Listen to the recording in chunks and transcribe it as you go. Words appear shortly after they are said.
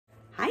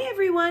Hi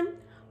everyone!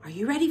 Are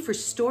you ready for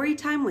story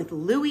time with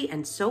Louie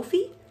and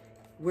Sophie?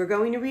 We're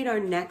going to read our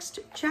next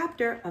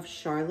chapter of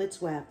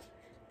Charlotte's Web.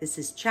 This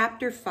is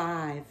chapter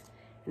 5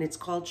 and it's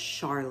called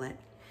Charlotte.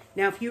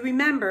 Now if you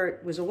remember,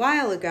 it was a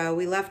while ago,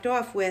 we left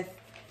off with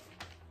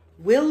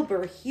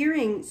Wilbur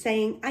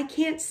saying, I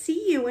can't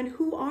see you and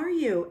who are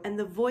you? And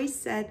the voice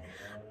said,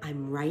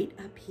 I'm right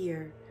up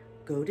here.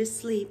 Go to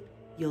sleep.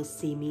 You'll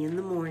see me in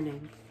the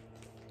morning.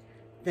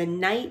 The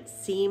night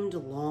seemed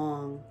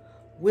long.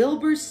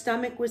 Wilbur's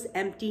stomach was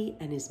empty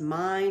and his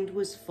mind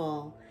was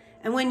full.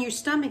 And when your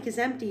stomach is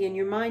empty and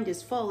your mind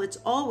is full, it's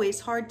always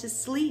hard to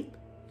sleep.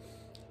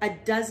 A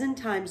dozen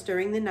times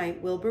during the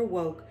night, Wilbur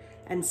woke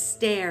and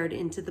stared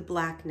into the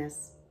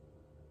blackness,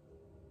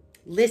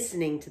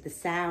 listening to the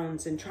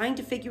sounds and trying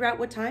to figure out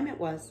what time it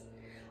was.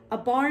 A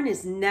barn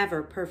is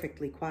never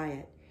perfectly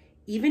quiet.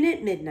 Even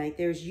at midnight,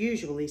 there's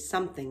usually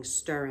something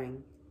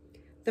stirring.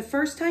 The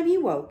first time he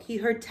woke, he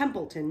heard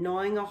Templeton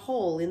gnawing a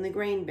hole in the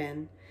grain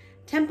bin.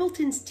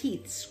 Templeton's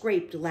teeth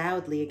scraped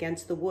loudly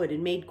against the wood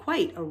and made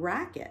quite a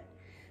racket.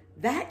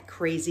 That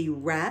crazy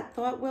rat,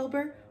 thought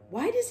Wilbur.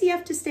 Why does he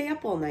have to stay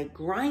up all night,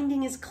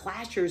 grinding his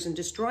clashers and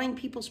destroying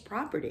people's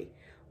property?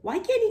 Why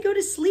can't he go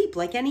to sleep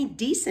like any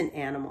decent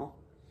animal?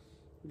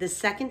 The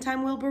second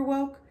time Wilbur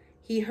woke,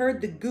 he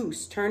heard the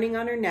goose turning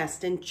on her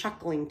nest and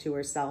chuckling to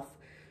herself.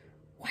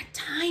 What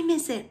time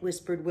is it?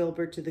 Whispered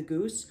Wilbur to the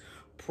goose.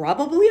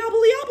 Probably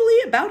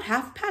obbly, about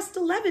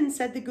 11:30,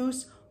 said the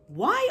goose.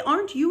 Why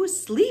aren't you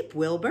asleep,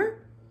 Wilbur?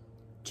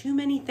 Too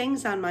many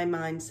things on my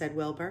mind, said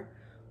Wilbur.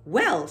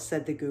 Well,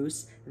 said the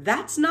goose,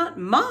 that's not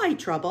my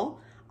trouble.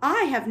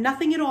 I have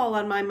nothing at all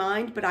on my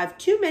mind, but I've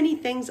too many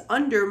things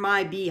under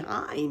my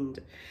behind.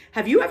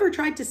 Have you ever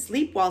tried to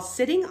sleep while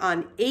sitting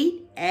on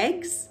 8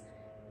 eggs?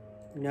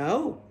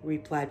 No,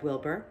 replied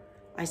Wilbur.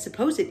 I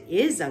suppose it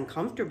is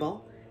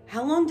uncomfortable.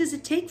 How long does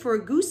it take for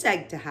a goose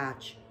egg to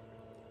hatch?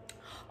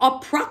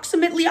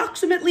 Approximately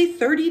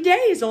 30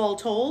 days, all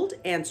told,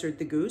 answered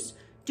the goose.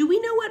 Do we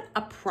know what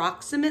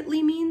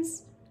approximately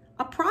means?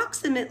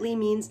 Approximately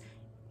means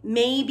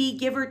maybe,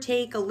 give or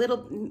take a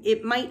little,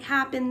 it might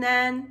happen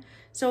then.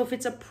 So if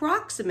it's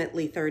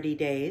approximately 30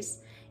 days,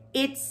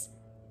 it's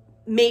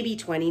maybe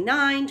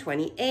 29,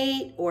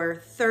 28,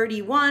 or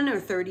 31 or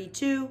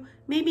 32,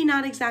 maybe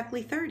not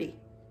exactly 30.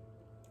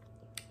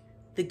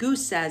 The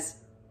goose says,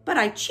 but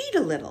I cheat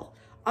a little.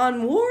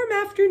 On warm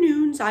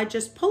afternoons, I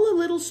just pull a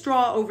little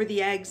straw over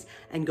the eggs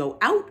and go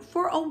out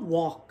for a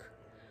walk.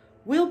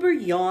 Wilbur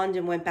yawned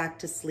and went back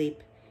to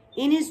sleep.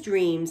 In his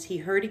dreams, he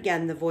heard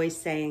again the voice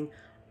saying,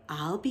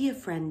 I'll be a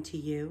friend to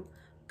you.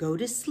 Go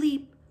to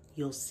sleep.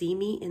 You'll see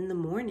me in the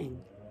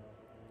morning.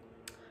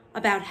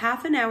 About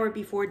half an hour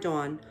before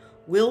dawn,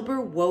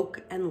 Wilbur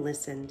woke and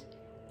listened.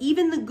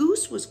 Even the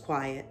goose was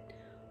quiet.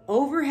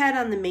 Overhead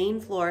on the main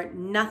floor,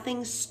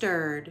 nothing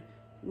stirred,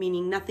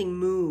 meaning nothing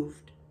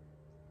moved.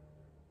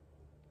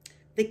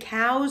 The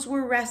cows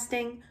were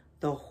resting,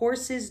 the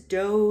horses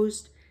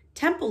dozed.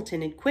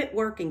 Templeton had quit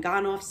work and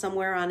gone off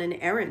somewhere on an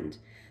errand.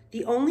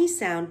 The only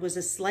sound was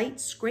a slight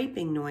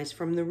scraping noise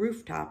from the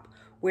rooftop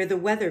where the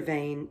weather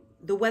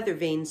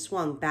vane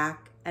swung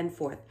back and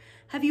forth.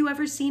 Have you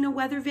ever seen a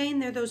weather vane?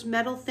 They're those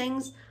metal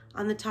things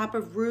on the top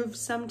of roofs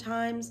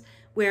sometimes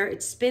where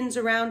it spins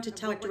around to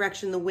tell what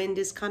direction the wind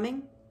is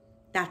coming.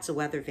 That's a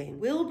weather vane.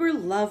 Wilbur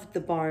loved the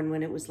barn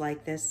when it was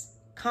like this,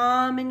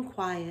 calm and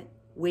quiet,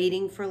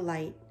 waiting for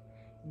light.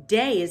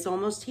 Day is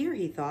almost here,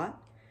 he thought.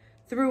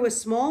 Through a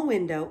small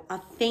window, a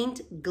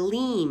faint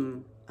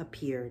gleam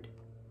appeared.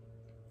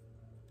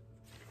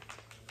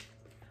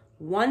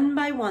 One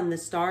by one, the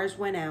stars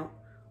went out.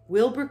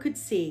 Wilbur could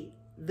see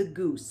the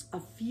goose a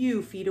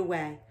few feet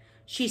away.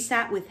 She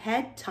sat with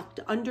head tucked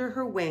under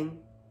her wing,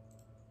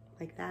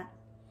 like that.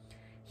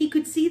 He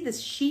could see the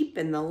sheep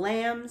and the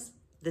lambs.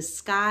 The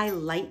sky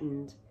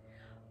lightened.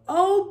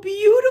 Oh,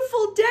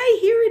 beautiful day!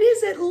 Here it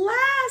is at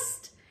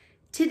last!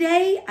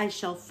 Today I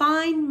shall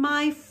find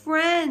my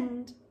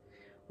friend.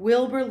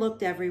 Wilbur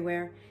looked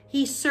everywhere.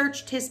 He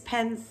searched his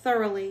pen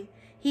thoroughly.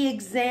 He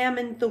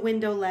examined the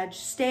window ledge,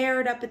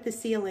 stared up at the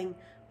ceiling,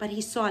 but he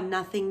saw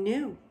nothing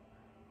new.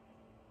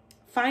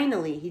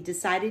 Finally, he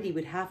decided he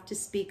would have to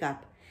speak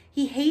up.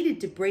 He hated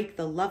to break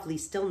the lovely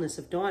stillness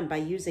of dawn by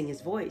using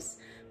his voice,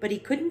 but he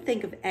couldn't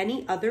think of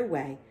any other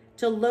way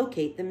to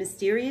locate the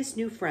mysterious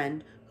new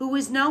friend who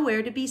was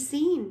nowhere to be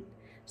seen.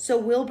 So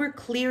Wilbur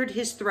cleared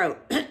his throat.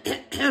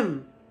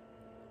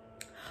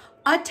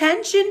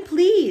 Attention,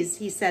 please,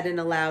 he said in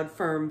a loud,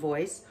 firm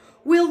voice.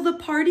 Will the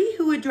party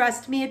who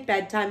addressed me at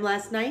bedtime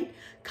last night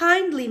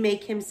kindly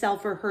make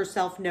himself or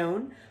herself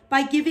known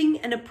by giving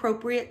an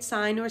appropriate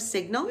sign or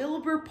signal?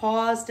 Wilbur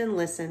paused and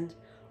listened.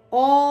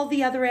 All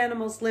the other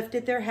animals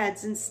lifted their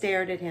heads and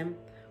stared at him.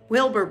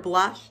 Wilbur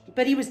blushed,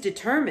 but he was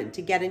determined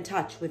to get in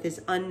touch with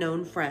his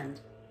unknown friend.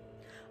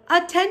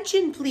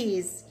 Attention,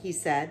 please, he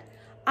said.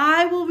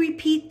 I will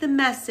repeat the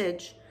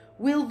message.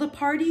 Will the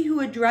party who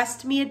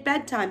addressed me at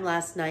bedtime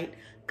last night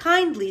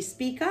kindly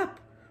speak up?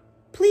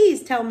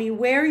 Please tell me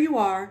where you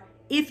are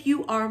if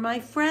you are my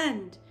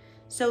friend.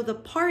 So the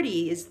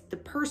party is the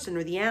person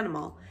or the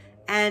animal,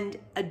 and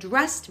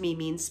addressed me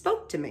means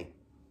spoke to me.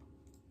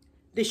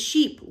 The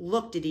sheep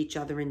looked at each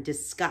other in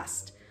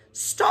disgust.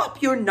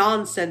 "Stop your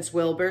nonsense,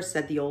 Wilbur,"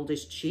 said the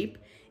oldest sheep.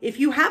 "If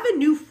you have a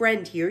new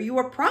friend here, you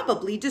are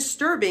probably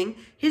disturbing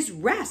his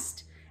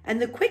rest.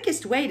 And the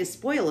quickest way to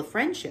spoil a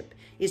friendship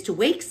is to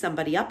wake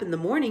somebody up in the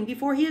morning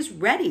before he is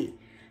ready.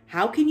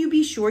 How can you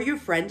be sure your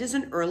friend is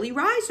an early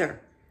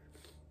riser?"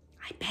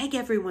 "I beg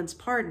everyone's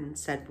pardon,"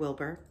 said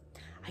Wilbur.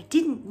 "I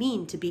didn't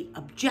mean to be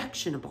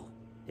objectionable."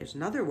 There's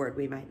another word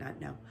we might not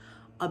know.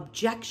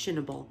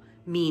 Objectionable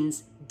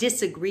means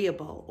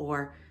disagreeable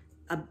or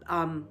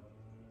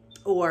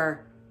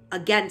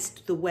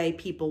against the way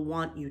people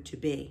want you to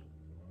be.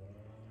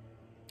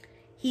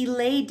 He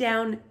lay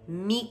down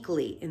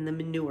meekly in the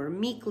manure.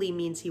 Meekly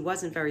means he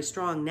wasn't very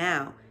strong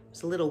now. He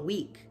was a little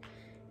weak.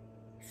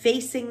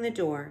 Facing the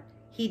door.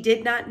 He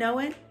did not know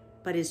it,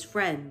 but his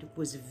friend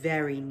was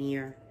very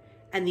near.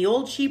 And the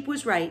old sheep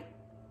was right.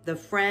 The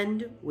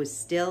friend was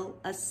still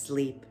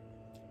asleep.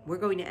 We're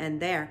going to end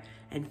there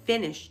and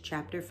finish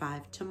chapter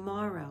 5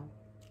 tomorrow.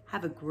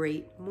 Have a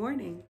great morning.